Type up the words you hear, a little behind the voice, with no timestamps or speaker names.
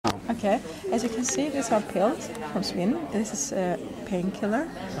Okay, as you can see, these are pills from Sweden. This is a painkiller.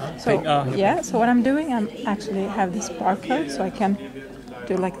 So yeah, so what I'm doing, I'm actually have this barcode, so I can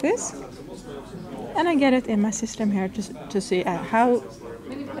do like this, and I get it in my system here to see how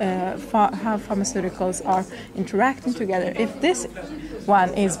pharmaceuticals are interacting together. If this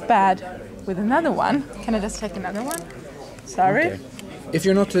one is bad with another one, can I just take another one? Sorry. Okay. If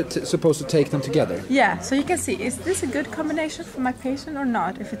you're not supposed to take them together. Yeah, so you can see, is this a good combination for my patient or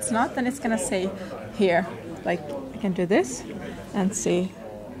not? If it's not, then it's going to say here, like I can do this and see,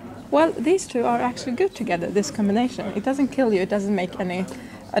 well, these two are actually good together, this combination. It doesn't kill you, it doesn't make any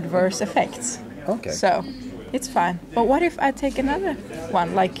adverse effects. Okay. So it's fine. But what if I take another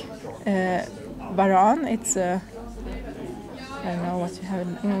one, like Baran, it's I don't know what you have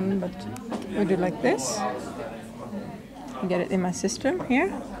in, but we do like this. Get it in my system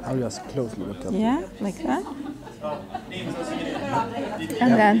here. I'll just closely look at Yeah, like that.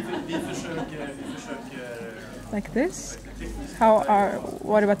 And then like this.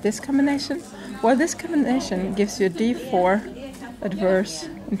 What about this combination? Well, this combination gives you a D4 adverse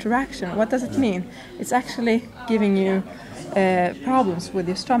interaction. What does it mean? It's actually giving you problems with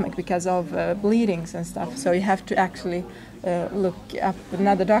your stomach because of bleedings and stuff. So you have to actually look up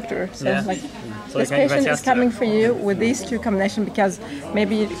another doctor. So so this patient is coming for you with these two combinations because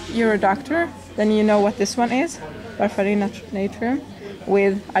maybe you're a doctor, then you know what this one is, warfarin natrium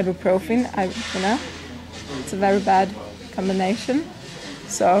with ibuprofen. It's a very bad combination.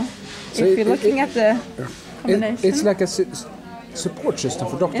 So if you're looking at the combination, it's like a support system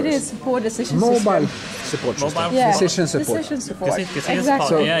for doctors. It is support decision mobile system. Support system. Yeah. Decision support. Decision support. Exactly.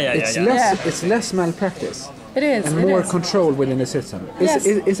 So it's less malpractice. It is. And more control within the system.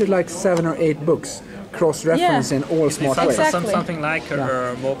 Is it like 7 or 8 books cross-reference in all smart ways? Exactly. Something like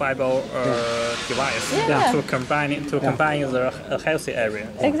a mobile device to combine the healthy area.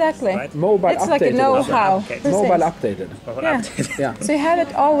 Exactly. Right? Mobile it's updated. like a know-how. Mobile updated. Yeah. So you have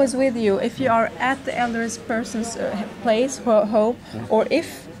it always with you. If you are at the elderly person's place, home, or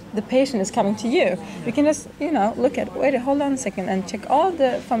if the patient is coming to you, you can just look at, hold on a second, and check all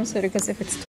the pharmaceuticals if it's